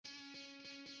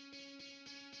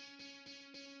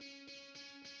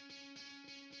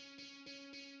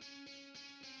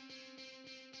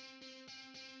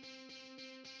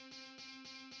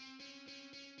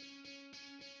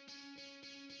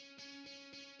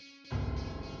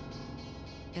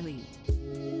Elite.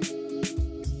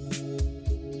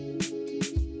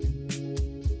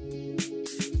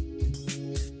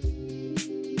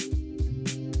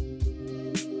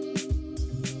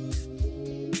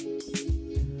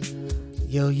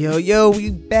 Yo, we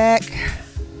back.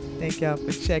 Thank y'all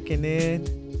for checking in.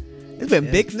 It's been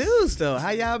big news though.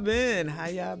 How y'all been?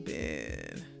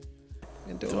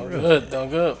 Doing good. Doing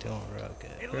real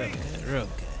good.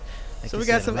 So we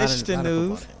got some interesting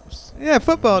news. Yeah,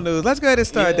 football news. Let's go ahead and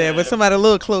start there with somebody a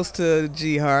little close to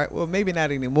G Hart. Well, maybe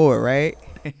not anymore, right?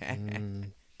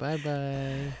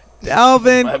 Bye.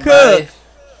 Dalvin Cook. Bye.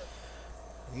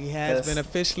 He has been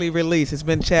officially released. It's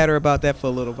been chatter about that for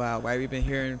a little while, right? We've been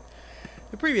hearing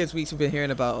the previous weeks. We've been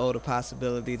hearing about the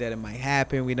possibility that it might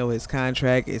happen. We know his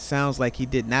contract. It sounds like he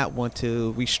did not want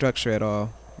to restructure at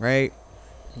all, right?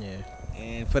 Yeah.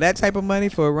 And for that type of money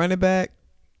for a running back,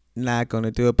 not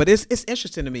gonna do it. But it's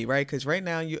interesting to me, right? Because right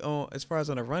now you own, as far as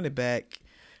on a running back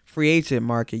free agent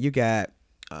market, you got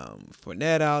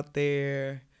Fournette out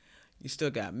there. You still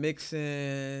got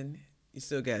Mixon. You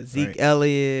still got Zeke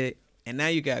Elliott. And now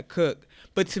you got Cook.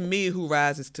 But to me, who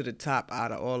rises to the top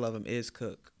out of all of them is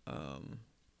Cook.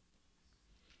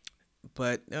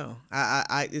 But no,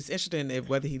 I it's interesting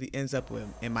whether he ends up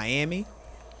in Miami.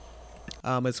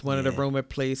 It's one of the rumored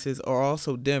places, or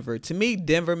also Denver. To me,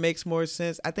 Denver makes more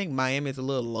sense. I think Miami is a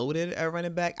little loaded at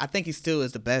running back. I think he still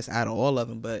is the best out of all of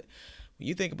them. But when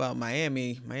you think about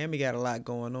Miami got a lot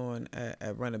going on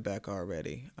at running back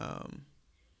already.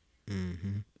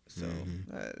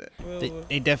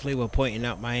 They definitely were pointing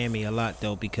out Miami a lot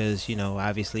though, because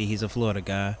obviously he's a Florida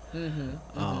guy.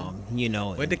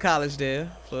 Went to college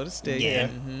there, Florida State. Yeah.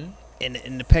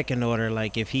 In the pecking order,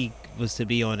 like if he was to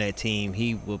be on that team,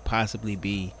 he would possibly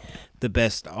be the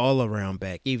best all around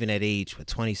back, even at age with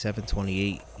 27,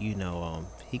 28.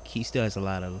 He still has a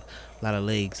lot of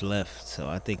legs left, so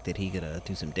I think that he could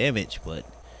do some damage. But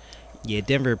yeah,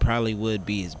 Denver probably would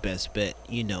be his best bet.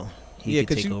 He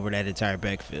could take over that entire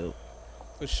backfield.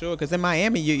 For sure, because in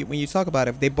Miami, when you talk about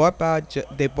it, they bought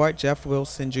Jeff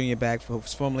Wilson Jr. back, who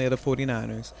was formerly of the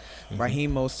 49ers.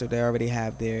 Raheem Mostert they already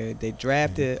have there. They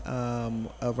drafted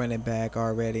a running back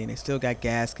already, and they still got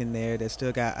Gaskin there. They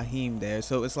still got Aheem there.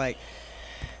 So it's like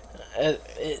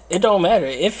it don't matter.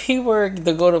 If he were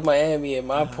to go to Miami, in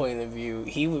my point of view,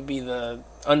 he would be the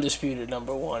undisputed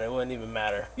number one. It wouldn't even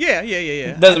matter. Yeah.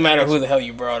 It doesn't matter who the hell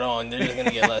you brought on. They're just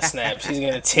gonna get less snaps. He's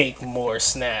gonna take more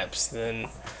snaps than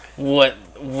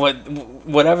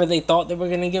whatever they thought they were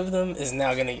gonna give them is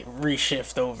now gonna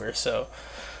reshift over. So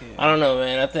I don't know,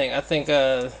 man. I think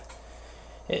the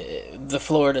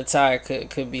Florida tie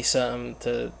could be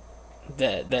something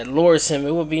that lures him.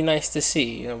 It would be nice to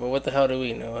see, but what the hell do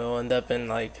we know? He'll end up in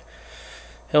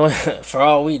for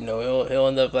all we know, he'll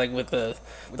end up like with the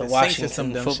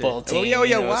Washington football team. Oh,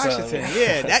 yeah, Washington.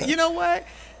 Yeah, that, you know what?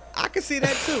 I could see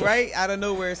that too, right? I don't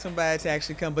know where somebody to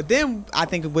actually come. But then I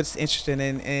think what's interesting,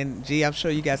 and G, I'm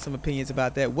sure you got some opinions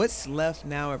about that. What's left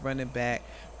now at running back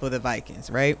for the Vikings,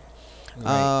 right?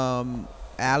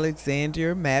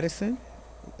 Alexander Madison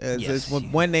is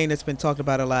one name that's been talked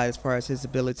about a lot as far as his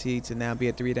ability to now be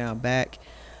a 3-down back.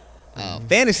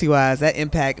 Fantasy-wise, that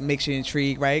impact makes you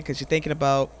intrigued, right? Because you're thinking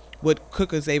about what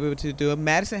Cook was able to do.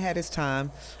 Madison had his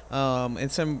time and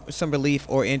some relief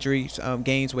or injury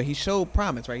games where he showed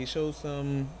promise, right? He showed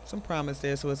some promise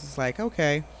there. So it's just like,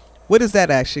 okay, what is that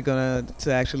actually going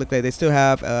to actually look like? They still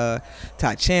have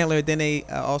Todd Chandler. Then they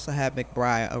also have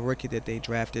McBride, a rookie that they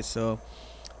drafted. So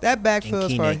that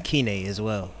backfield and Keeney as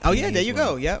well. Oh, yeah, there you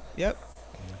go. Yep.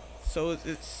 So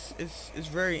it's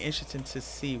very interesting to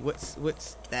see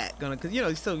what's that gonna, because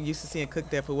you're so used to seeing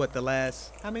Cook there for the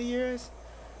last how many years?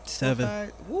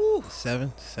 7. Woo.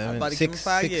 7. I'm about to give him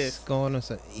 5 years. Going on.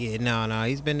 Yeah, no,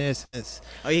 he's been there since.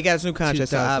 Oh, he got his new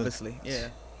contract, so obviously, yeah.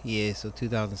 Yeah, so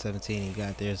 2017 he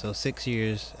got there, so 6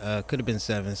 years. Could have been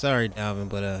 7. Sorry, Dalvin,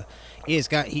 but he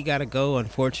got to go.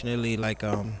 Unfortunately, like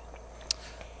our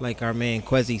man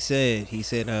Quezzy said, he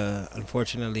said,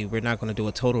 unfortunately, we're not going to do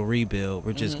a total rebuild.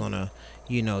 We're just going to,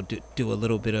 do a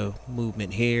little bit of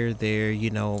movement here, there.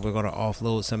 We're going to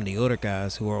offload some of the older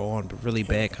guys who are on really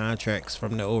bad contracts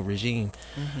from the old regime.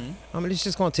 It's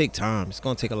just going to take time. It's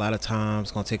going to take a lot of time.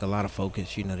 It's going to take a lot of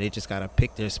focus. They just got to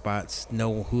pick their spots,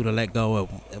 know who to let go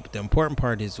of. The important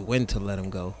part is when to let them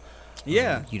go.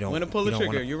 Yeah, when to pull the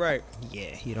trigger. You're right.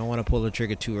 Yeah, you don't want to pull the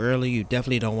trigger too early. You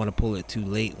definitely don't want to pull it too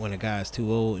late when a guy's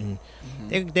too old. And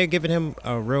they're giving him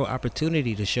a real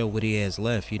opportunity to show what he has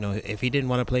left. If he didn't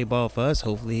want to play ball for us,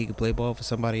 hopefully he could play ball for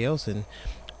somebody else and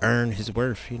earn his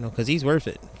worth. Because he's worth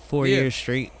it. 4 years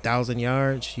straight, 1,000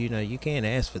 yards. You can't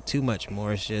ask for too much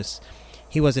more. It's just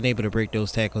he wasn't able to break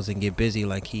those tackles and get busy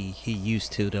like he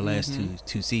used to the last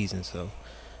two seasons. So,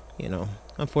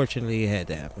 unfortunately, it had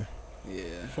to happen. Yeah,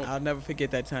 I'll never forget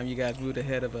that time you guys moved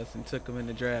ahead of us and took him in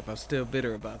the draft. I'm still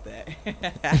bitter about that.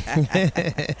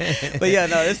 But yeah,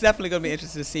 no, it's definitely going to be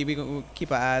interesting to see. We'll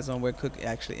keep our eyes on where Cook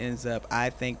actually ends up. I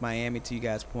think Miami, to you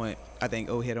guys' point, I think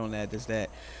hit on that, is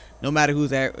that no matter who's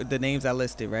the names I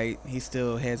listed, right, he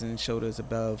still heads and shoulders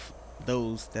above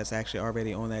those that's actually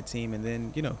already on that team. And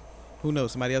then, who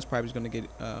knows, somebody else probably is going to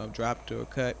get dropped or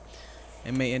cut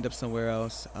and may end up somewhere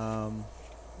else.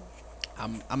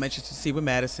 I'm interested to see with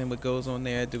Madison what goes on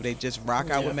there. Do they just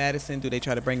rock out with Madison? Do they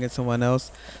try to bring in someone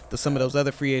else? Do some of those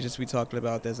other free agents we talked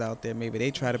about that's out there, maybe they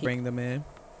try to bring them in?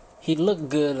 He looked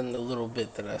good in the little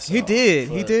bit that I saw. He did.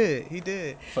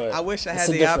 I wish I had the option. It's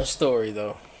a different story,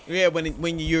 though. Yeah,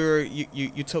 when you're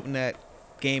toting that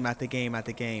game after game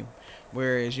after game,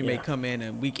 whereas you may come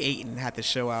in week 8 and have to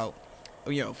show out,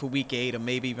 for week 8 or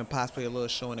maybe even possibly a little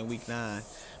showing in week 9.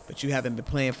 But you haven't been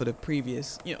playing for the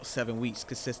previous, 7 weeks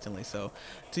consistently. So,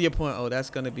 to your point, that's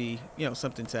going to be,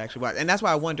 something to actually watch. And that's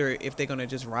why I wonder if they're going to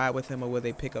just ride with him or will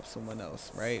they pick up someone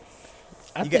else, right?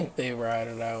 I think they ride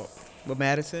it out. With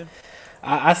Madison?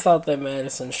 I thought that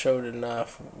Madison showed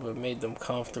enough, what made them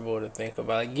comfortable to think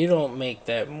about. Like, you don't make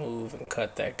that move and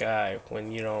cut that guy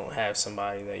when you don't have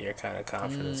somebody that you're kind of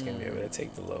confident is going to be able to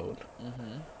take the load.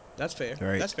 Mm-hmm. That's fair.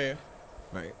 Right. That's fair.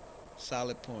 Right.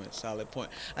 Solid point.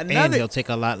 And he'll take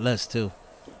a lot less, too.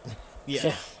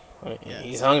 Yeah.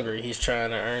 He's hungry. He's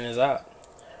trying to earn his out.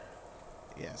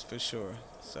 Yes, for sure.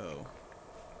 So,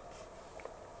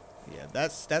 yeah,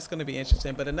 that's going to be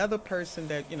interesting. But another person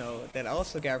that, that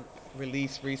also got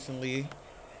released recently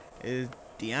is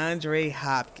DeAndre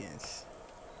Hopkins.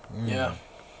 Yeah.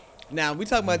 Now, we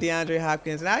talk about DeAndre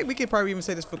Hopkins, and we could probably even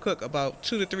say this for Cook about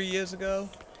 2 to 3 years ago.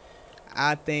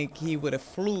 I think he would have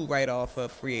flew right off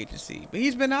of free agency. But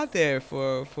he's been out there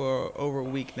for over a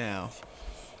week now.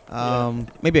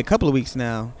 Maybe a couple of weeks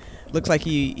now. Looks like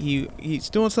he's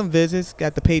doing some visits,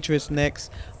 got the Patriots next.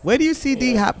 Where do you see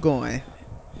D-Hop going?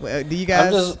 Do you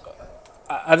guys...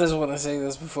 I just want to say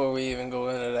this before we even go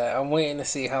into that. I'm waiting to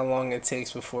see how long it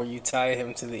takes before you tie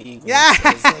him to the Eagles. Yeah.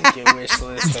 As like your wish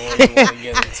list and where you want to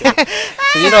get him to.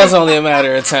 It's only a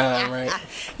matter of time, right?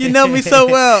 You know me so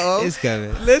well. It's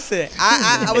coming. Listen,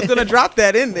 I was going to drop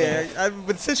that in there.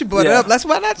 But since you brought it up, let's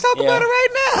why not talk about it right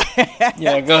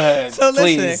now? Go ahead. So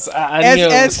please. Listen, I knew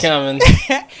it was coming.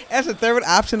 As a third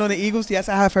option on the Eagles, yes,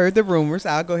 I have heard the rumors.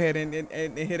 I'll go ahead and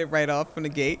hit it right off from the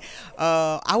gate.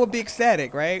 I would be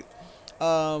ecstatic, right?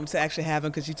 To actually have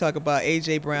him, because you talk about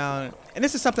A.J. Brown, and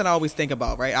this is something I always think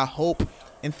about, right? I hope,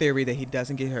 in theory, that he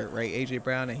doesn't get hurt, right? A.J.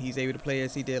 Brown, and he's able to play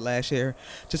as he did last year,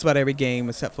 just about every game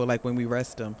except for like when we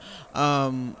rest him.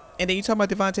 And then you talk about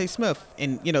Devontae Smith,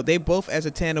 and they both as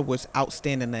a tandem was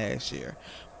outstanding last year.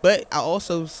 But I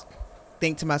also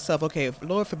think to myself, okay, if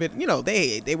Lord forbid,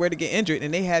 they were to get injured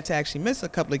and they had to actually miss a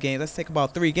couple of games. Let's take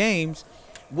about 3 games.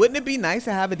 Wouldn't it be nice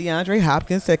to have a DeAndre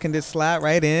Hopkins that can just slide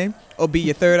right in or be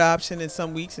your third option in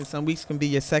some weeks, and some weeks can be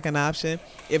your second option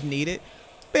if needed?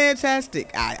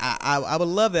 Fantastic. I would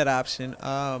love that option.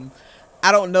 I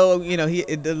don't know.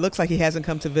 It looks like he hasn't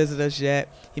come to visit us yet.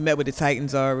 He met with the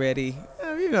Titans already.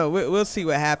 We'll see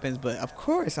what happens. But, of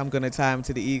course, I'm going to tie him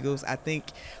to the Eagles. I think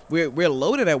we're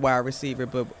loaded at wide receiver,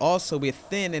 but also we're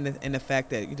thin in the fact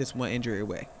that you just want injury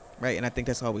away, right? And I think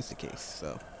that's always the case.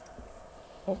 So.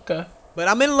 Okay. But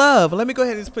I'm in love. Let me go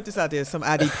ahead and just put this out there. Some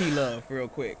IDP love real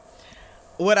quick.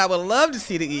 What I would love to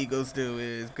see the Eagles do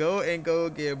is go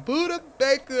get Buda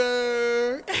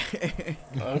Baker.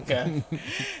 Okay.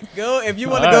 If you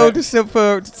want to go to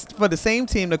for the same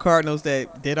team, the Cardinals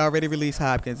that did already release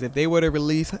Hopkins, if they were to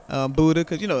release Buda,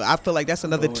 because, I feel like that's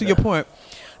another, to your point,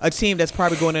 a team that's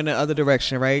probably going in the other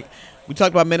direction, right? We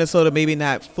talked about Minnesota maybe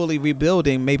not fully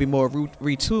rebuilding, maybe more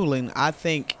retooling. I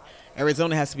think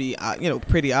Arizona has to be,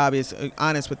 pretty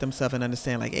honest with themselves and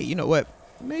understand, like, hey, you know what?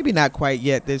 Maybe not quite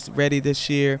yet ready this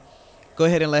year. Go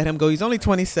ahead and let him go. He's only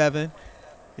 27.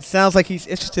 It sounds like he's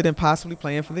interested in possibly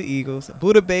playing for the Eagles.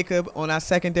 Buda Baker on our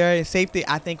secondary and safety,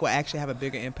 I think, will actually have a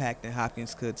bigger impact than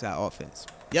Hopkins could to our offense.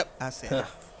 Yep, I said it.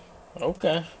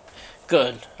 Okay.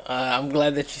 Good. I'm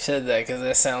glad that you said that, because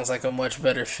that sounds like a much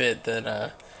better fit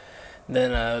than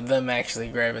them actually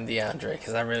grabbing DeAndre,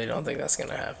 because I really don't think that's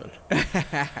going to happen.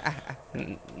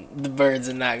 The Birds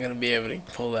are not going to be able to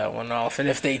pull that one off. And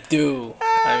if they do,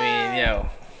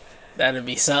 that'd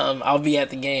be something. I'll be at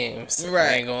the games. Right.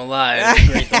 I ain't going to lie. It's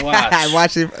great to watch. I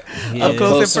watch it up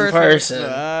close in person.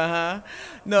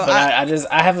 No, but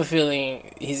I have a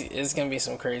feeling it's going to be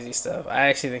some crazy stuff. I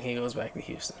actually think he goes back to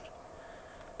Houston.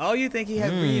 Oh, you think he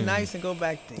had reunites and go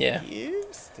back to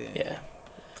Houston? Yeah.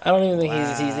 I don't even think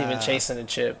he's even chasing a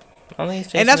chip. I don't think he's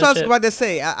chasing And that's what I a was chip. about to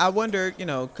say. I wonder,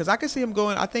 because I could see him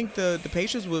going. I think the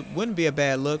Patriots wouldn't be a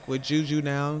bad look with Juju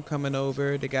now coming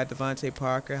over. They got Devontae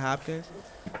Parker, Hopkins.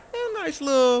 A nice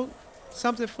little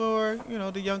something for,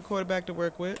 the young quarterback to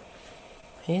work with.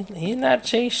 He's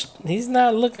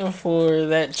not looking for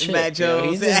that chip. Matt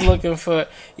Jones. He's just looking for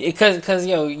because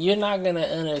you're not gonna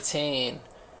entertain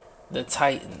the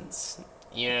Titans.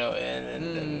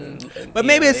 But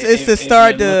maybe it's to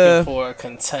start if you're looking for a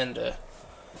contender.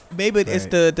 Maybe it's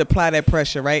to apply that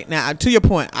pressure right now. To your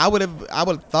point, I would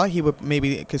have thought he would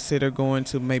maybe consider going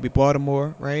to maybe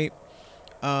Baltimore, right?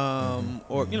 Or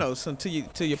some to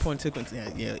your point too.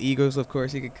 Eagles, of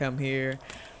course, he could come here.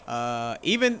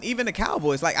 Even the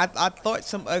Cowboys. Like I thought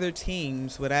some other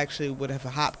teams would have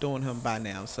hopped on him by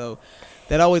now. So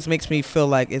that always makes me feel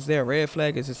like, is there a red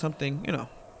flag? Is it something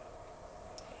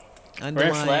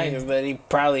Red flag is that he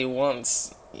probably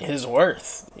wants his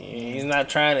worth. He's not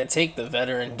trying to take the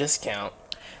veteran discount.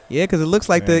 Yeah, because it looks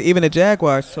like even the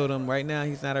Jaguars told him right now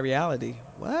he's not a reality.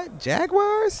 What?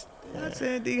 Jaguars? Yeah. Not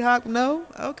saying D-Hop, no?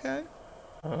 Okay.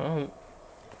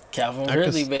 Calvin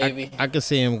Ridley, baby. I could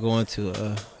see him going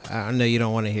to, I know you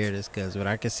don't want to hear this, but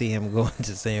I could see him going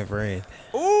to San Fran.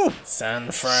 Ooh.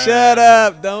 San Fran. Shut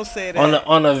up. Don't say that.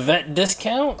 On a vet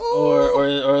discount?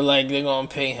 Or like they're going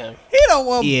to pay him? He don't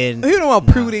want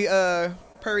Purdy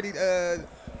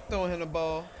throwing him the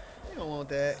ball. He don't want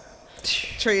that.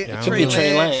 Trey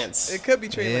Lance. It could be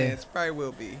Trey Lance. Probably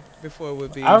will be. Before it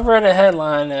would be. I read a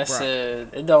headline that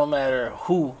said it don't matter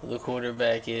who the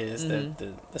quarterback is,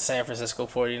 that the San Francisco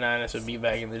 49ers would be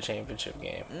back in the championship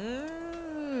game.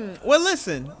 Well,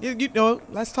 listen,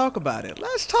 let's talk about it.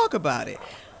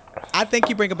 I think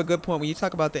you bring up a good point when you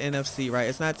talk about the NFC, right?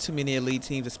 It's not too many elite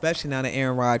teams, especially now that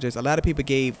Aaron Rodgers. A lot of people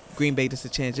gave Green Bay just a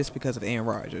chance just because of Aaron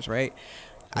Rodgers, right?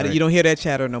 You don't hear that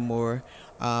chatter no more.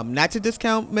 Not to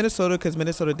discount Minnesota, because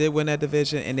Minnesota did win that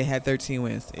division and they had 13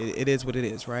 wins. It is what it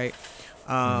is, right?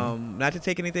 Not to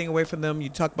take anything away from them. You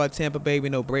talk about Tampa Bay. We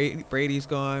know Brady's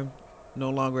gone. No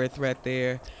longer a threat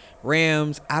there.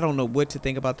 Rams, I don't know what to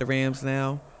think about the Rams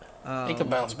now. They could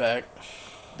bounce back.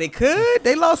 They could.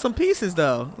 They lost some pieces,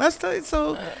 though. Let's tell you.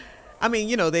 So,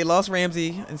 they lost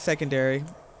Ramsey in secondary.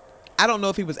 I don't know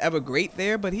if he was ever great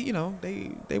there, but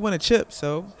they won a chip,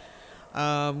 so...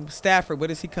 Stafford, what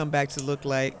does he come back to look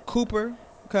like? Cooper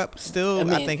Cup still,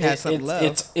 I think, has something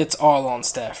left. It's all on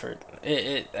Stafford.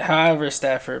 However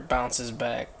Stafford bounces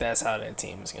back, that's how that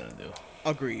team is gonna do.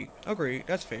 Agreed.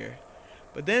 That's fair.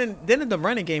 But then the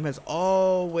running game has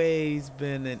always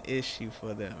been an issue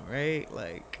for them, right?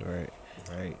 Like, right.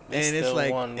 And it's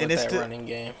like, that running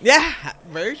game. Yeah,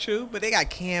 very true. But they got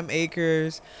Cam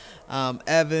Akers,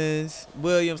 Evans,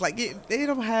 Williams. Like, they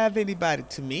don't have anybody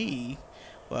to me.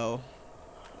 Well,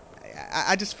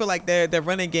 I just feel like their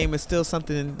running game is still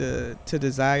something to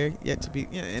desire yet to be,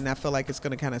 and I feel like it's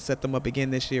going to kind of set them up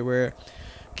again this year where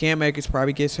Cam Akers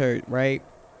probably gets hurt, right?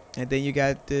 And then you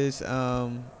got this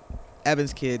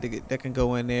Evans kid that can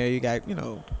go in there. You got,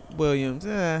 Williams.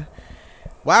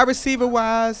 Wide receiver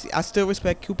wise, I still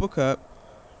respect Cooper Kupp.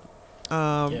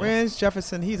 Rance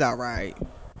Jefferson, he's all right.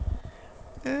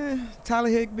 Tyler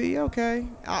Higbee, okay.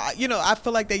 I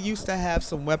feel like they used to have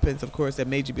some weapons, of course, that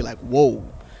made you be like, whoa.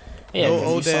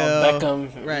 Yeah, you saw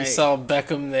Beckham. Right. You saw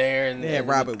Beckham there, and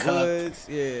Robert Woods.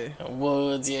 Yeah,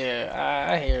 Woods. Yeah,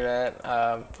 I hear that.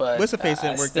 But what's the face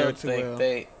that worked there too well?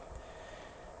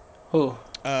 Who?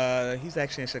 He's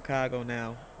actually in Chicago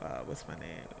now. What's my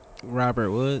name? Robert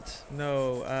Woods.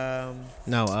 No.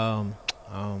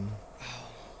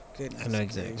 Goodness, I know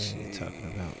exactly what you're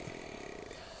talking about.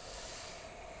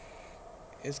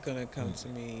 It's gonna come to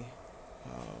me.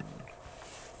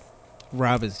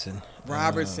 Robertson, yes.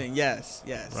 Robinson, yes.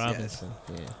 Yeah.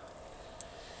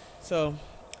 So,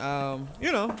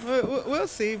 we'll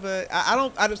see, but I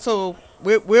don't. So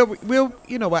we'll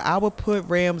I will put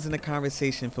Rams in the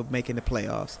conversation for making the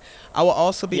playoffs. I will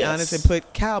also be honest and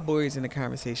put Cowboys in the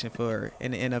conversation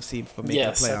in the NFC for making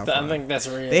the playoffs. I think that's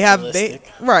realistic.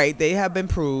 They have been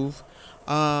proved.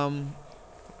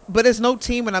 But there's no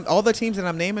team, all the teams that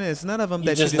I'm naming, it's none of them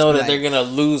that you just know that they're gonna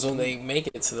lose when they make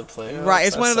it to the playoffs. Right,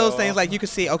 it's one of those things like you can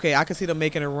see. Okay, I can see them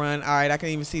making a run. All right, I can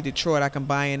even see Detroit. I can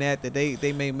buy in that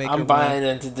they may make. I'm buying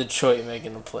into Detroit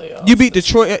making the playoffs. You beat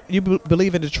Detroit. You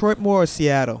believe in Detroit more or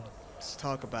Seattle? Let's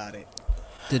talk about it.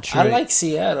 Detroit. I like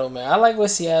Seattle, man. I like what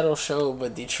Seattle showed,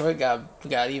 but Detroit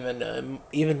got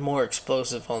even more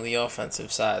explosive on the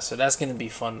offensive side. So that's gonna be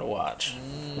fun to watch.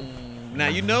 Now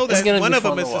you know that one of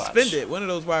them is suspended. One of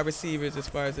those wide receivers, as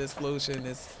far as the explosion,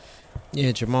 is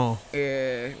Jamal.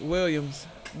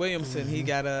 Williamson. He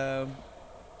got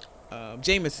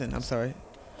Jameson. I'm sorry.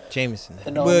 Jameson.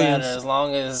 It don't Williams. matter as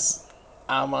long as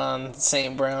Amon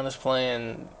St. Brown is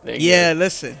playing. Yeah, Good.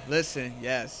 listen.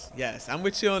 Yes, I'm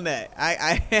with you on that.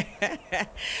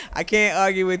 I can't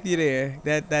argue with you there.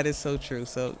 That is so true.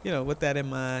 So with that in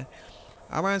mind,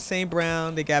 Amon St.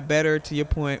 Brown, they got better to your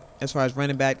point as far as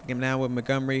running back. Now with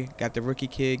Montgomery, got the rookie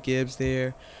kid Gibbs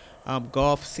there.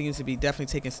 Golf seems to be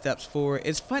definitely taking steps forward.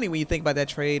 It's funny when you think about that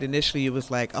trade. Initially, it was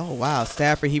like, oh wow,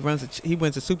 Stafford he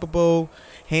wins a Super Bowl,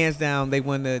 hands down. They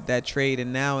won that trade,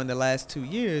 and now in the last 2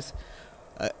 years,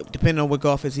 depending on what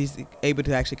Golf is, he's able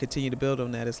to actually continue to build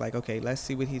on that. It's like, okay, let's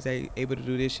see what he's able to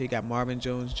do this year. He got Marvin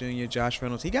Jones Jr., Josh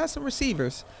Reynolds. He got some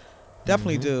receivers,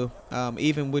 definitely do.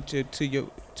 Even with to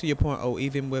your point,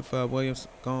 even with Williams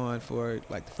gone for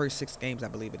like the first 6 games, I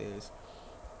believe it is.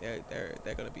 They're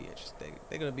gonna be interesting.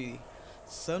 They're gonna be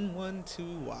someone to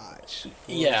watch.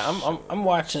 Yeah, I'm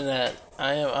watching that.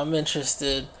 I'm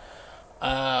interested,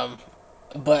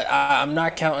 but I'm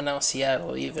not counting out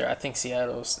Seattle either. I think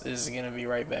Seattle is gonna be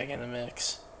right back in the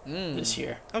mix this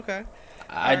year. Okay.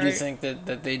 I do think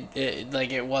that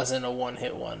it wasn't a one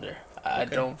hit wonder. I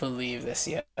don't believe that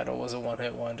Seattle was a one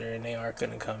hit wonder, and they are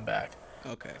gonna come back.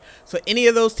 Okay. So any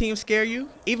of those teams scare you?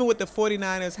 Even with the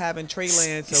 49ers having Trey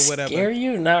Lance or whatever. Scare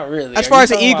you? Not really. As far as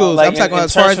the Eagles, I'm talking about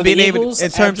as far as being able in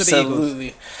terms of the Eagles.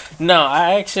 Absolutely. No,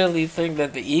 I actually think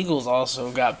that the Eagles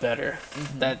also got better.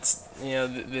 That's,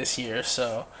 this year.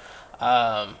 So,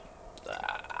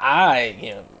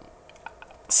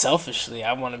 selfishly,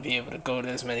 I want to be able to go to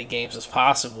as many games as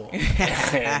possible.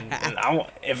 and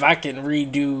if I can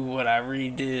redo what I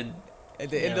redid at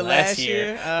the end of last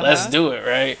year, let's do it,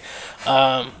 right?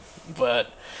 But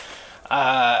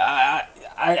I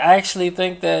actually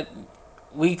think that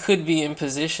we could be in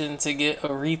position to get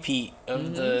a repeat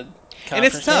of the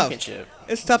conference championship.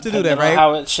 It's tough to do that, right?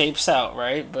 How it shapes out,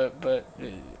 right? But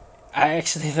I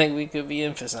actually think we could be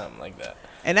in for something like that.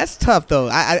 And that's tough, though.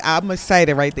 I'm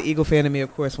excited, right? The Eagle fan in me,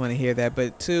 of course, want to hear that.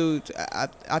 But, too,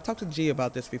 I talked to G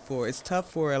about this before. It's tough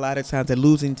for a lot of times a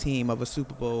losing team of a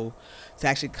Super Bowl to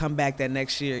actually come back that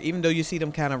next year, even though you see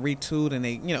them kind of retooled and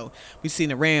they, we've seen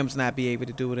the Rams not be able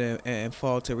to do it and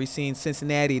falter. We've seen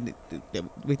Cincinnati,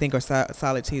 we think are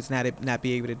solid teams, not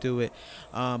be able to do it.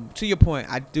 To your point,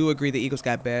 I do agree the Eagles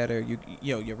got better.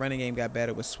 Your running game got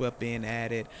better with Swift being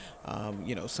added.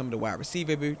 Some of the wide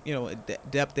receiver,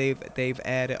 depth they've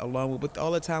added along with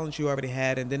all the talent you already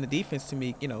had, and then the defense to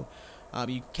me, you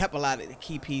kept a lot of the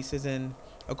key pieces, and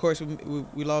of course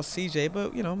we lost CJ,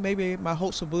 but maybe my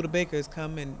hopes for Buda Baker has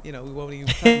come, and we won't even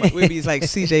talk about, we'll be like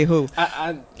CJ who,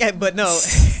 but no,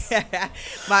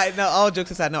 all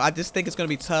jokes aside, no, I just think it's going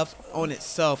to be tough on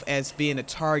itself as being a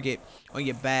target on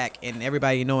your back, and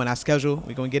everybody in our schedule,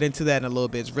 we're going to get into that in a little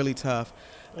bit. It's really tough.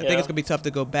 I think it's going to be tough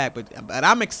to go back, but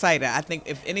I'm excited. I think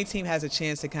if any team has a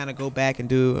chance to kind of go back and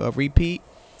do a repeat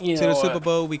to the Super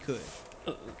Bowl, we could.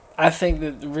 I think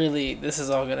that really this is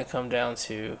all going to come down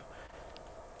to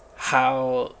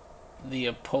how the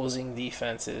opposing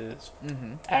defenses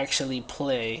actually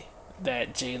play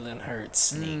that Jalen Hurts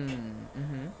sneak.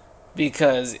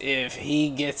 Because if he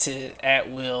gets it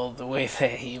at will the way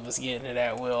that he was getting it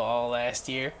at will all last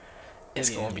year, it's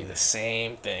going to be the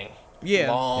same thing.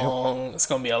 Yeah. It's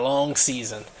going to be a long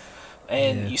season.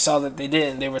 And you saw that they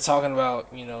didn't. They were talking about,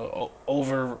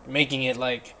 over making it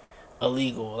like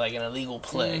illegal, like an illegal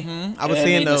play. I was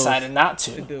seeing those. And they decided not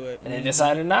to. Do it. And they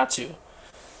decided not to.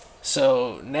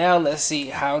 So now let's see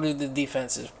how do the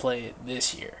defenses play it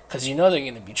this year, because they're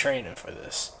going to be training for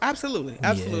this. Absolutely.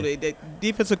 The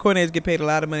defensive coordinators get paid a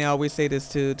lot of money. I always say this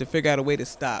to figure out a way to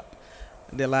stop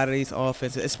a lot of these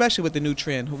offenses, especially with the new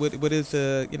trend.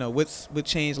 What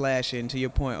changed last year? And to your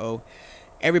point,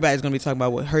 everybody's going to be talking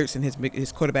about what Hurts and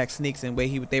his quarterback sneaks and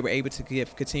way they were able to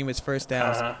get continuous first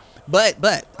downs.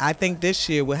 But I think this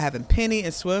year with having Penny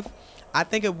and Swift, I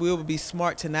think it will be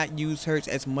smart to not use Hurts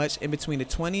as much in between the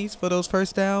 20s for those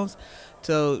first downs.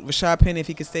 So Rashad Penny, if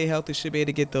he can stay healthy, should be able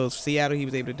to get those. Seattle, he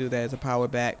was able to do that as a power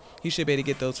back. He should be able to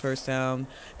get those first down.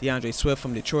 DeAndre Swift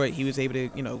from Detroit, he was able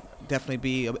to, definitely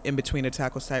be in between a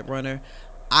tackle type runner.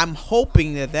 I'm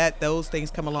hoping that those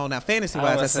things come along. Now,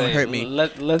 fantasy-wise, that's going to hurt me.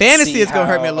 Fantasy is going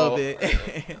to hurt me a little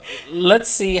bit. Let's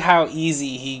see how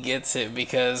easy he gets it,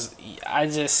 because I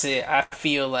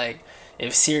feel like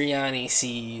if Sirianni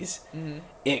sees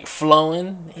it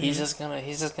flowing, he's just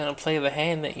gonna play the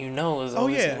hand that is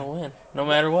always gonna win, no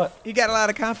matter what. He got a lot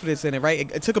of confidence in it,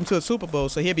 right? It took him to a Super Bowl,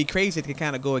 so he'd be crazy to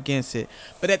kind of go against it.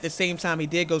 But at the same time, he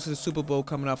did go to the Super Bowl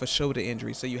coming off a shoulder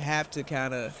injury, so you have to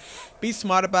kind of be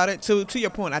smart about it. To your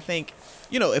point, I think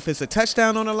if it's a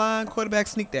touchdown on the line, quarterback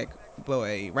sneak that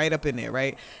boy right up in there,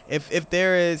 right? If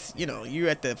there is you're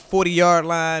at the 40-yard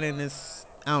line and it's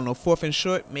I don't know, 4th and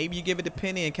short, maybe you give it to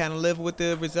Penny and kind of live with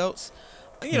the results.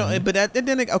 You know, Mhm. but and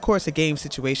then of course the game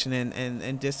situation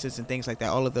and distance and things like that.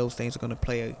 All of those things are going to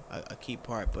play a key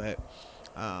part. But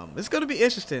it's going to be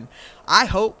interesting. I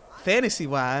hope fantasy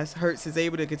wise, Hurts is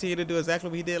able to continue to do exactly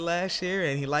what he did last year,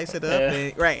 and he lights it up. Yeah.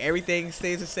 And right, everything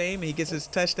stays the same. And he gets his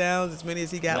touchdowns as many as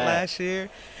he got Man. last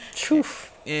year.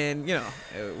 Truth. And you know,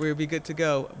 we'll be good to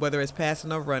go, whether it's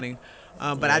passing or running.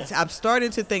 But Yeah. I'm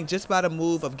starting to think just by the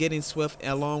move of getting Swift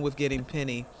along with getting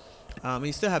Penny.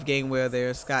 You still have Gainwell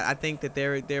there, Scott. I think that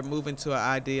they're moving to an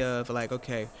idea of like,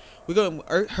 okay, we're going.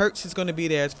 Hurts is going to be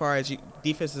there as far as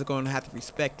defense is going to have to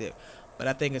respect it. But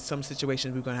I think in some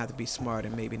situations we're going to have to be smart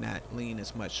and maybe not lean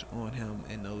as much on him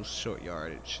in those short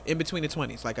yardage in between the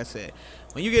 20s. Like I said,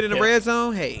 when you get in the red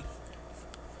zone, hey,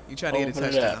 you trying to get a Open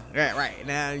it touchdown. Right.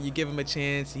 Now you give him a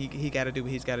chance. He got to do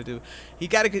what he's got to do. He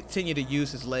got to continue to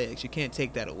use his legs. You can't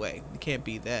take that away. You can't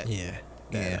be that.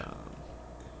 Yeah.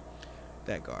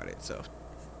 That guarded. So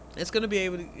it's gonna be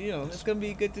able to, it's gonna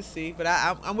be good to see. But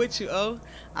I'm with you,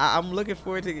 I'm looking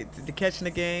forward to catching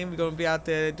the game. We're gonna be out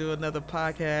there to do another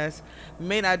podcast. We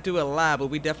may not do it live, but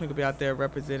we definitely gonna be out there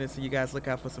representing. So you guys look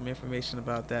out for some information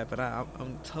about that. But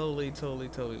I'm totally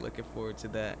looking forward to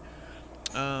that.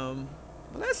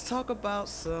 Let's talk about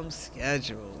some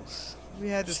schedules. We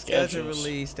had the schedule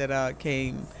release that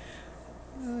came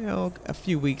a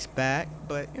few weeks back,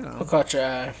 but What caught your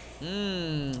eye?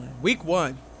 Week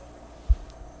 1.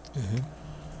 Mhm.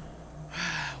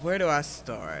 Where do I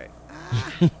start?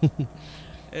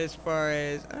 As far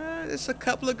as it's a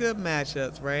couple of good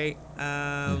matchups, right?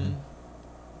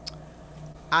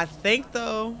 I think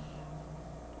though,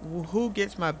 who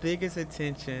gets my biggest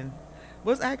attention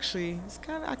was actually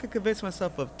I could convince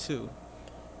myself of 2,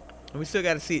 and we still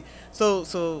got to see.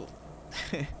 So.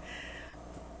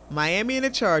 Miami and the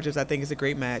Chargers, I think, is a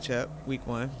great matchup, week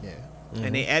 1. Yeah.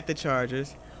 And they at the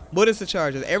Chargers. What is the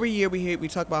Chargers? Every year we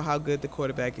talk about how good the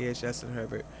quarterback is, Justin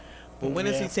Herbert. But when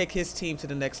does he take his team to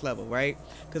the next level, right?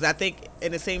 Because I think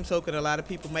in the same token, a lot of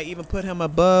people might even put him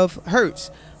above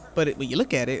Hurts. But when you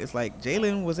look at it, it's like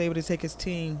Jalen was able to take his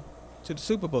team to the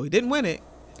Super Bowl. He didn't win it,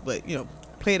 but,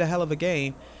 played a hell of a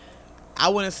game. I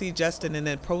want to see Justin in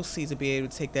that postseason be able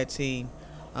to take that team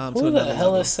Who the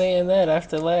hell is saying that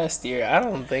after last year? I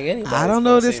don't think anybody. I don't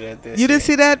know this. You didn't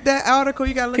see that article?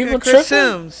 You gotta look at Chris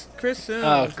Sims. Chris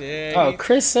Sims.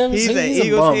 Chris Sims. He's an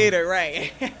Eagles hater,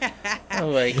 right?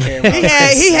 Nobody cares about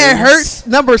he had Hurts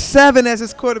number 7 as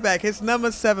his quarterback. His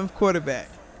number 7 quarterback.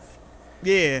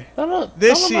 Yeah. Don't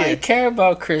this nobody year. care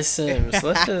about Chris Sims.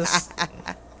 Let's just.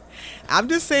 I'm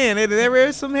just saying there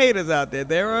are some haters out there.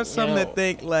 There are some that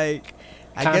think like.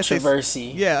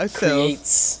 Controversy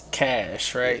creates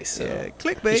cash, right? So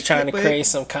clickbait. He's trying to create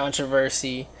some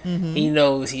controversy. Mm-hmm. He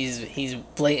knows he's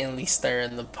blatantly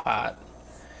stirring the pot.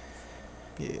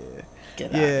 Yeah.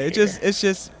 It's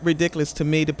just ridiculous to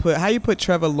me to put how you put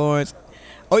Trevor Lawrence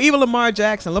or even Lamar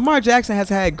Jackson. Lamar Jackson has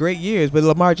had great years, but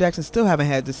Lamar Jackson still haven't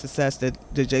had the success that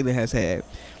Jalen has had.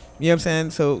 You know what I'm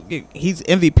saying? So he's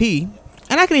MVP,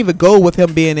 and I can even go with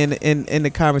him being in the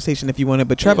conversation if you want to.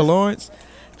 But Trevor Lawrence.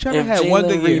 Trevor had one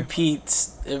good year. If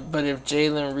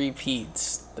Jalen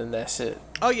repeats, then that's it.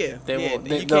 Oh yeah, they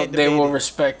will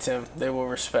respect him. They will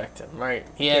respect him, right?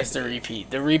 He has to repeat.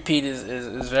 The repeat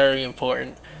is very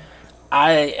important.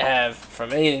 I have,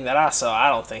 from anything that I saw, I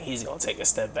don't think he's gonna take a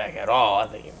step back at all. I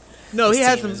think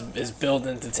is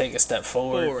building to take a step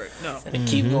forward. And to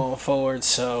keep going forward.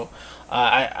 So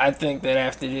I think that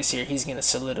after this year, he's gonna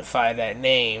solidify that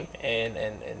name,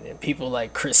 and people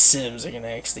like Chris Sims are gonna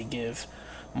actually give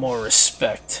more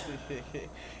respect.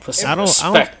 Put some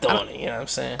respect on it. You know what I'm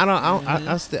saying?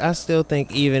 I still think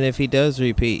even if he does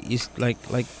repeat, like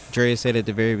Dre said at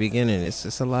the very beginning, it's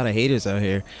just a lot of haters out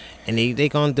here, and they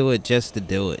gonna do it just to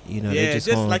do it. They just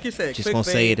gonna, like you said, just gonna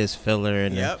say it as filler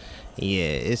and.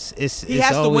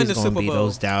 It's always gonna be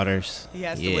those doubters. He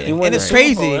has to win. And it's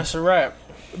crazy. That's a wrap.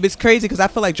 It's crazy because I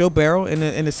feel like Joe Burrow,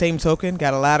 in the same token,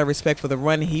 got a lot of respect for the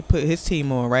run he put his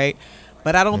team on, right?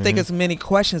 But I don't think as many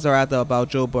questions are out there about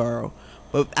Joe Burrow.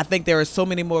 But I think there are so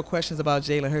many more questions about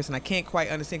Jalen Hurts, and I can't quite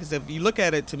understand because if you look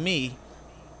at it, to me,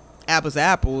 apples to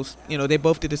apples, they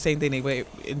both did the same thing. They were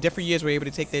in different years were able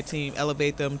to take their team,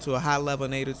 elevate them to a high level,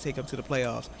 and able to take them to the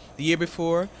playoffs. The year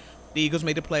before, the Eagles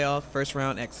made the playoff, first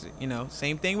round exit.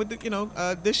 Same thing with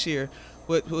this year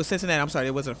with Cincinnati. I'm sorry,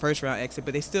 it wasn't a first round exit,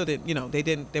 but they still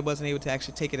didn't. They wasn't able to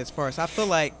actually take it as far. So I feel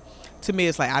like, to me,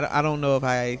 it's like I don't know if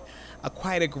I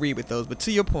quite agree with those. But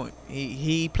to your point,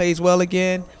 he plays well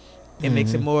again. It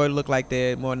makes it look like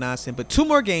they're more nonsense. But 2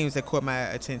 more games that caught my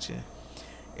attention.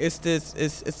 It's the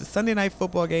Sunday night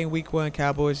football game, week 1,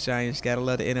 Cowboys Giants. Gotta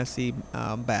love the NFC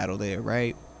battle there,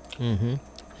 right?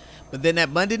 But then that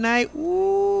Monday night,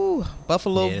 ooh,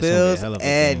 Buffalo Yeah, it's gonna be a Bills hell of a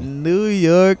at game. New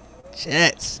York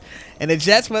Jets. And the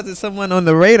Jets wasn't someone on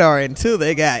the radar until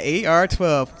they got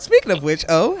AR-12. Speaking of which,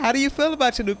 how do you feel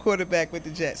about your new quarterback with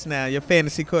the Jets now, your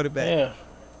fantasy quarterback? Yeah,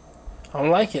 I'm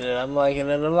liking it. I'm liking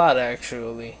it a lot,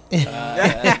 actually. You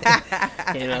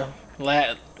know,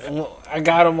 I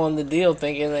got him on the deal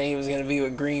thinking that he was going to be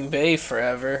with Green Bay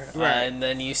forever. Right. And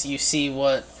then you see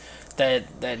what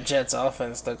that Jets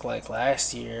offense looked like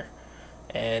last year.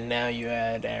 And now you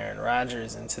add Aaron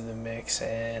Rodgers into the mix,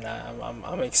 and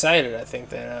I'm excited. I think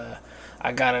that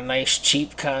I got a nice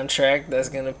cheap contract that's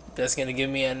gonna give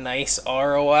me a nice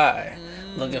ROI.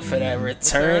 Looking for that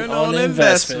return on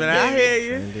investment. I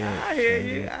Baby. hear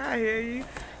you. I hear you.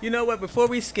 You know what? Before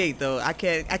we skate though, I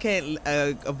can't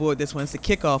avoid this one. It's the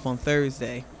kickoff on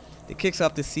Thursday. It kicks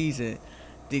off the season.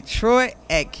 Detroit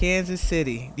at Kansas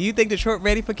City. Do you think Detroit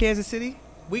ready for Kansas City?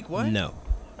 Week 1? No.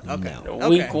 Okay. No.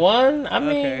 Week 1, I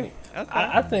mean, Okay.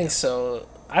 I think so.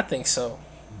 I think so.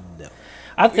 No.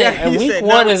 I think Yeah, you week said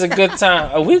one no. is a good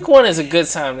time. Week 1 is a good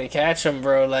time to catch them,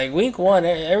 bro. Like week 1,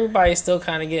 everybody's still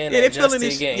kind of getting Yeah, they feeling adjusted,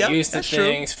 this- getting yep, used to that's true.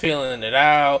 things, feeling it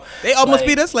out. They almost Like,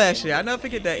 beat us last year. I never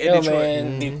forget that in Yo, Detroit.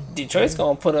 man, Detroit's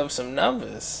gonna put up some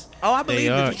numbers. Oh, I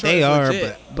believe that Detroit They is are,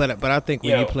 legit. but I think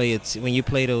when Yo. you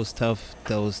play those tough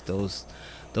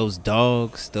those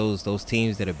dogs, those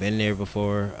teams that have been there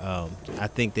before, I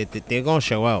think that they're gonna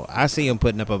show out. I see them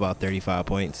putting up about 35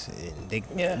 points,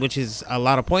 which is a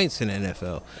lot of points in the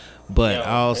NFL. But Yo,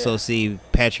 I also yeah. see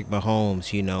Patrick Mahomes,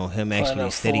 him actually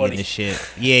up steadying 40. the shit.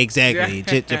 Yeah, exactly.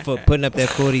 Just putting up that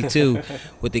 42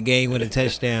 with the game-winning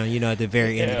touchdown. At the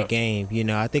very end of the game.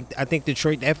 I think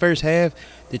Detroit that first half,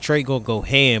 Detroit gonna go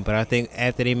ham. But I think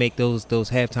after they make those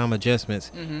halftime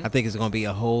adjustments, I think it's gonna be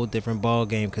a whole different ball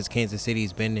game because Kansas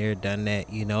City's been there, done that.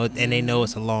 And they know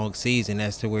it's a long season.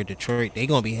 As to where Detroit, they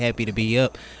gonna be happy to be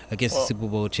up against the Super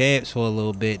Bowl champs for a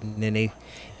little bit, and then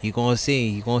you're gonna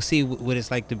see what it's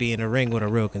like to be in a ring with a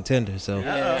real contender. So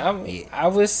I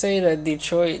would say that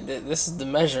Detroit, this is the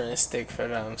measuring stick for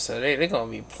them. So they're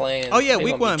gonna be playing. Oh, yeah, they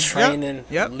week gonna be 1. training,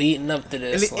 Yep. leading up to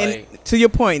this. And to your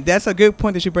point, that's a good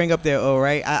point that you bring up there. Oh,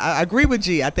 right. I agree with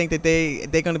G. I think that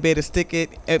they're going to be able to stick it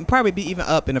and probably be even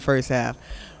up in the first half.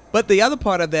 But the other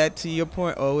part of that, to your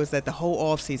point, is that the whole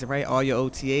off season, right? All your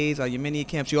OTAs, all your mini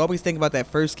camps, you always think about that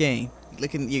first game.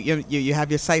 You have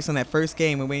your sights on that first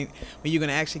game, and when you're going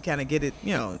to actually kind of get it,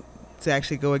 to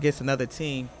actually go against another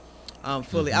team.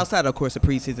 Fully outside, of course, the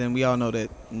preseason. We all know that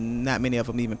not many of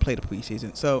them even play the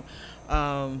preseason. So,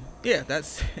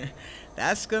 that's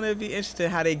that's gonna be interesting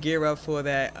how they gear up for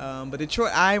that. But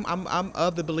Detroit, I'm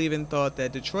of the believing thought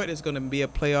that Detroit is gonna be a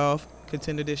playoff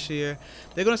contender this year.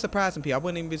 They're gonna surprise some people. I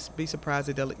wouldn't even be surprised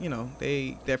if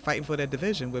they're fighting for that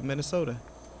division with Minnesota.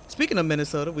 Speaking of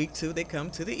Minnesota, week 2 they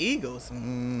come to the Eagles.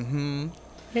 Mm-hmm.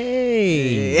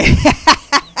 Hey,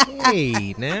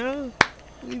 hey, now.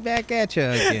 We back at you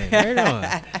again.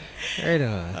 Right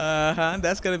on.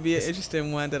 That's gonna be an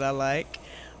interesting one that I like.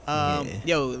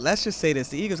 Let's just say this: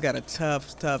 the Eagles got a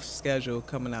tough schedule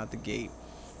coming out the gate.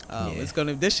 It's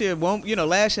gonna this year won't.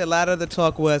 Last year a lot of the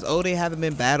talk was, they haven't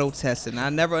been battle tested. And I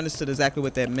never understood exactly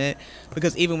what that meant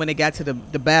because even when they got to the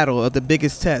battle of the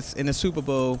biggest test in the Super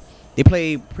Bowl, they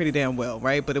played pretty damn well,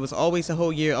 right? But it was always the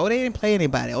whole year, they didn't play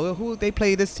anybody. Who they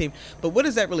play this team? But what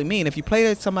does that really mean? If you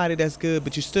play somebody that's good,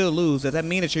 but you still lose, does that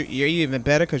mean that you're even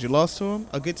better because you lost to them?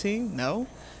 A good team? No.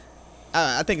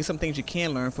 I think it's some things you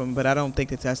can learn from, but I don't think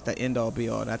that's the end all be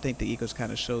all. And I think the Eagles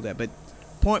kind of show that. But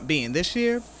point being, this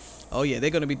year, they're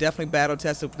going to be definitely battle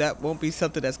tested. That won't be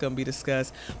something that's going to be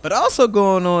discussed. But also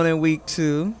going on in week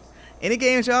 2, any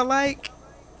games y'all like?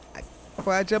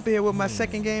 Before I jump in here with my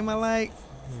second game I like.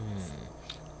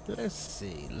 Let's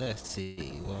see.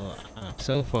 Well,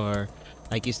 so far,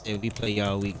 like you said, we play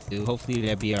y'all week 2. Hopefully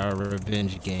that be our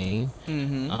revenge game.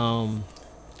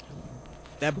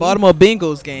 That Baltimore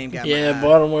Bengals game got my eye.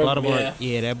 Baltimore.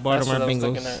 That Baltimore what I was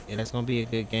looking Bengals. at. Yeah, that's gonna be a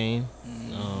good game.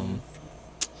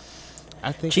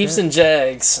 I think Chiefs and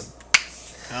Jags.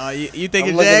 You think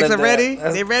I'm the Jags looking are at ready?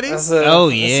 that. They ready?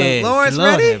 Lawrence Lord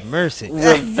ready? have mercy.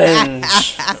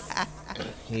 Revenge.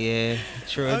 Yeah,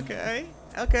 true.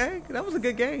 Okay, that was a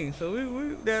good game. So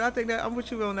I think that I'm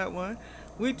with you on that one.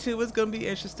 Week 2 is gonna be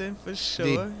interesting for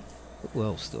sure. Who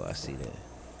else do I see there?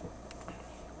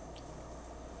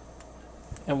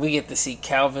 And we get to see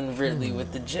Calvin Ridley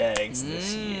with the Jags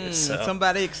this year. So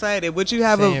Somebody excited? Would you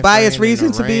have a biased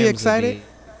reason to be excited?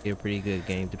 A pretty good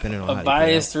game, depending on a how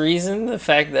biased reason, the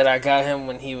fact that I got him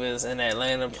when he was an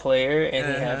Atlanta player and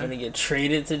he happened to get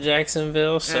traded to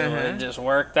Jacksonville, so it just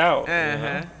worked out.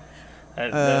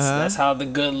 That's how the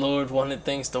good Lord wanted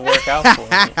things to work out for me.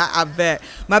 I bet.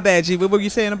 My bad, G. What were you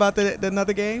saying about the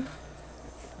another game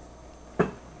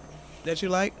that you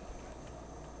like?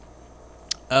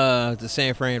 The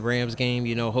San Fran Rams game.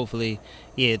 Hopefully,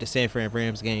 the San Fran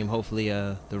Rams game. Hopefully,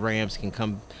 the Rams can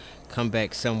come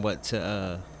back somewhat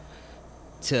to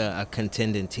a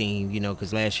contending team.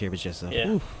 Because last year was just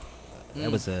that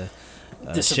was a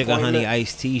sugar honey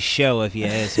iced tea show, if you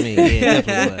ask me.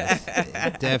 Yeah,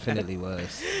 it definitely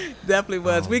was. Definitely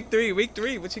was. Week three.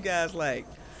 What you guys like?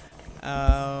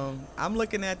 I'm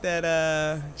looking at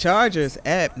that Chargers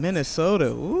at Minnesota.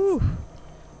 Ooh.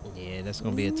 Yeah, that's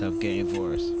gonna be a tough game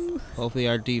for us. Hopefully,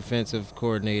 our defensive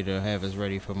coordinator will have us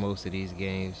ready for most of these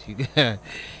games. That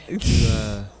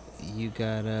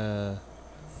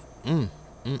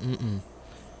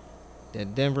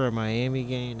Denver Miami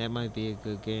game, that might be a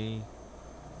good game.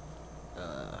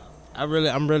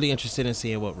 I'm really interested in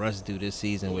seeing what Russ do this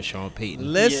season with Sean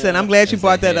Payton. Listen, I'm glad you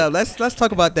brought that up. Let's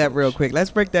talk about that real quick.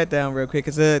 Let's break that down real quick,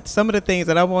 because some of the things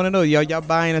that I want to know, y'all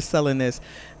buying or selling this.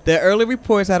 The early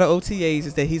reports out of OTAs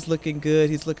is that he's looking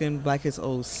good. He's looking like his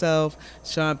old self.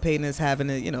 Sean Payton is having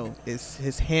his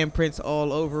handprints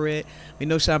all over it. We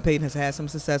know Sean Payton has had some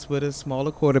success with a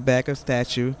smaller quarterback of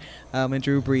stature, and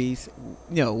Drew Brees.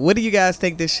 What do you guys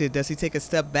think this year? Does he take a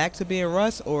step back to being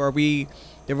Russ, or are the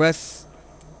Russ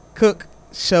Cook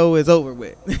show is over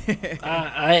with?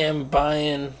 I am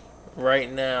buying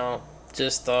right now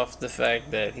just off the fact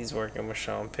that he's working with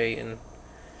Sean Payton.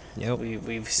 Yep.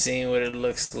 We've seen what it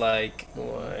looks like,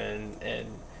 and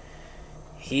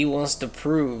he wants to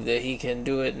prove that he can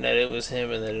do it, and that it was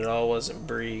him, and that it all wasn't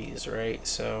Breeze, right?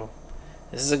 So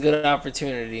this is a good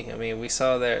opportunity. I mean, we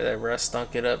saw that Russ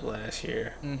stunk it up last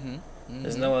year.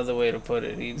 There's no other way to put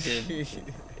it. He did.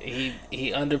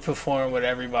 He underperformed what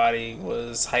everybody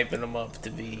was hyping him up to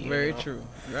be. Very true.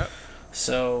 Yep.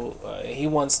 So he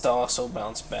wants to also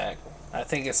bounce back. I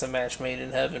think it's a match made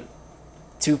in heaven.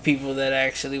 Two people that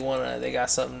actually they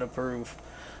got something to prove.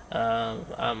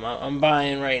 I'm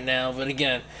buying right now, but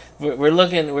again,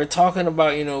 we're talking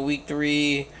about week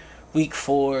 3, week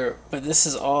 4, but this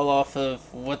is all off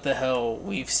of what the hell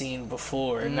we've seen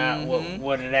before, not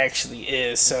what it actually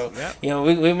is. So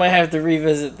we might have to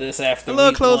revisit this after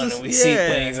week 1, and we see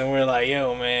things, and we're like,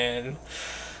 yo, man.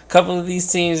 A couple of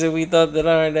these teams that we thought that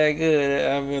aren't that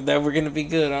good, that were gonna be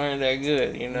good, aren't that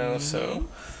good, So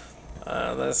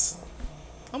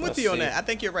I'm with you on that. I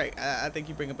think you're right. I think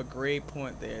you bring up a great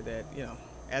point there that,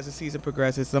 as the season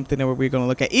progresses, something that we're going to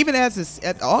look at, even as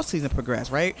all season progress,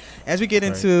 right? As we get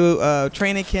into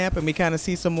training camp and we kind of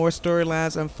see some more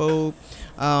storylines unfold,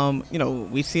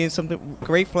 we're seeing some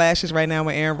great flashes right now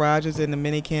with Aaron Rodgers in the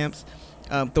mini camps,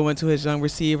 throwing to his young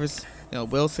receivers.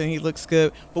 Wilson, he looks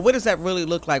good. But what does that really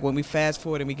look like when we fast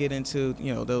forward and we get into,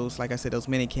 those, like I said, those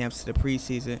mini camps to the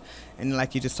preseason, and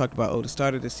like you just talked about, the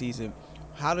start of the season?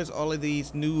 How does all of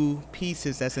these new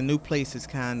pieces that's in new places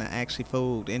kind of actually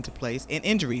fold into place? And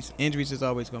injuries is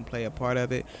always going to play a part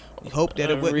of it. We hope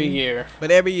that it wouldn't. Every year. But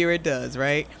every year it does,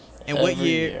 right? And every what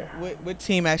year. What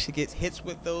team actually gets hits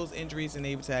with those injuries and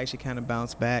able to actually kind of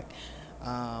bounce back?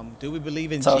 Do we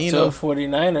believe in Geno? Talk to a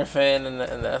 49er fan,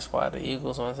 and that's why the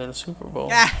Eagles went to the Super Bowl.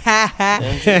 But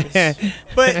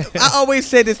I always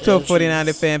say this to a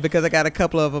 49er fan because I got a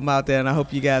couple of them out there, and I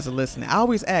hope you guys are listening. I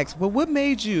always ask, well, what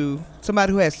made you,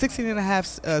 somebody who had 16 and a half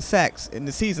sacks in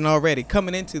the season already,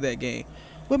 coming into that game,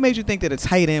 what made you think that a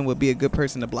tight end would be a good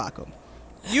person to block him?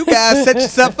 You guys set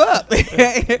yourself up.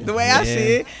 The way I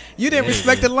see it, you didn't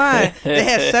respect the line. They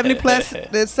had 70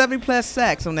 plus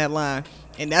sacks on that line.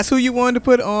 And that's who you wanted to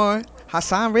put on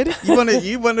Hassan Reddick? You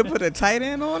wanted to put a tight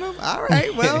end on him? All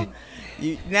right, well,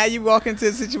 now you walk into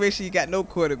a situation you got no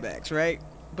quarterbacks, right?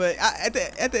 But at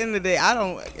the end of the day, I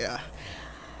don't.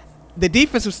 The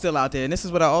defense was still out there, and this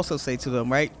is what I also say to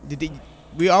them, right?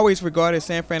 We always regarded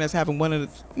San Fran as having one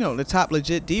of the top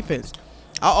legit defense.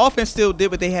 Our offense still did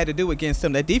what they had to do against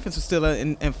them. That defense was still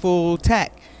in full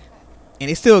tack. And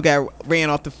they still got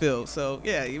ran off the field. So,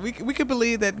 yeah, we could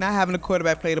believe that not having a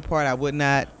quarterback played a part. I would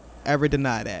not ever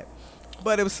deny that.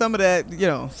 But it was some of that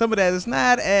is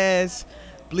not as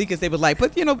bleak as they would like.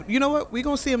 But, you know what? We're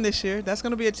going to see them this year. That's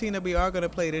going to be a team that we are going to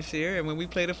play this year. And when we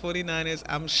play the 49ers,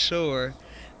 I'm sure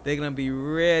they're going to be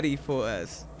ready for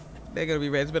us. They're going to be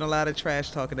ready. There's been a lot of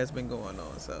trash talking that's been going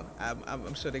on. So,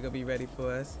 I'm sure they're going to be ready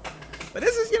for us. But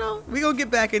this is, we're going to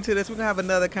get back into this. We're going to have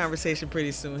another conversation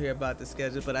pretty soon here about the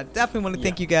schedule. But I definitely want to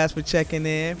thank you guys for checking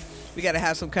in. We got to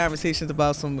have some conversations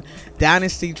about some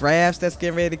dynasty drafts that's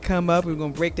getting ready to come up. We're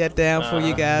going to break that down for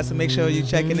you guys. So make sure you're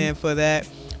checking in for that.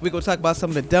 We're going to talk about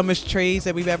some of the dumbest trades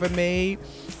that we've ever made.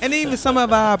 And even some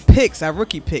of our picks, our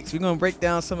rookie picks. We're going to break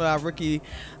down some of our rookie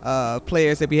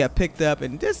players that we have picked up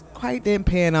and just quite didn't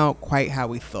pan out quite how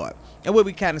we thought. And what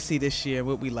we kind of see this year,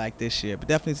 what we like this year. But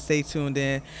definitely stay tuned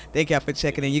in. Thank y'all for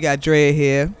checking in. You got Dre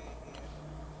here.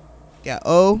 Got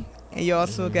O. And you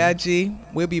also got G.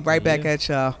 We'll be right back at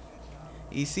y'all.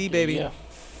 EC, baby. Yeah.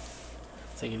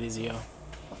 Take it easy, y'all.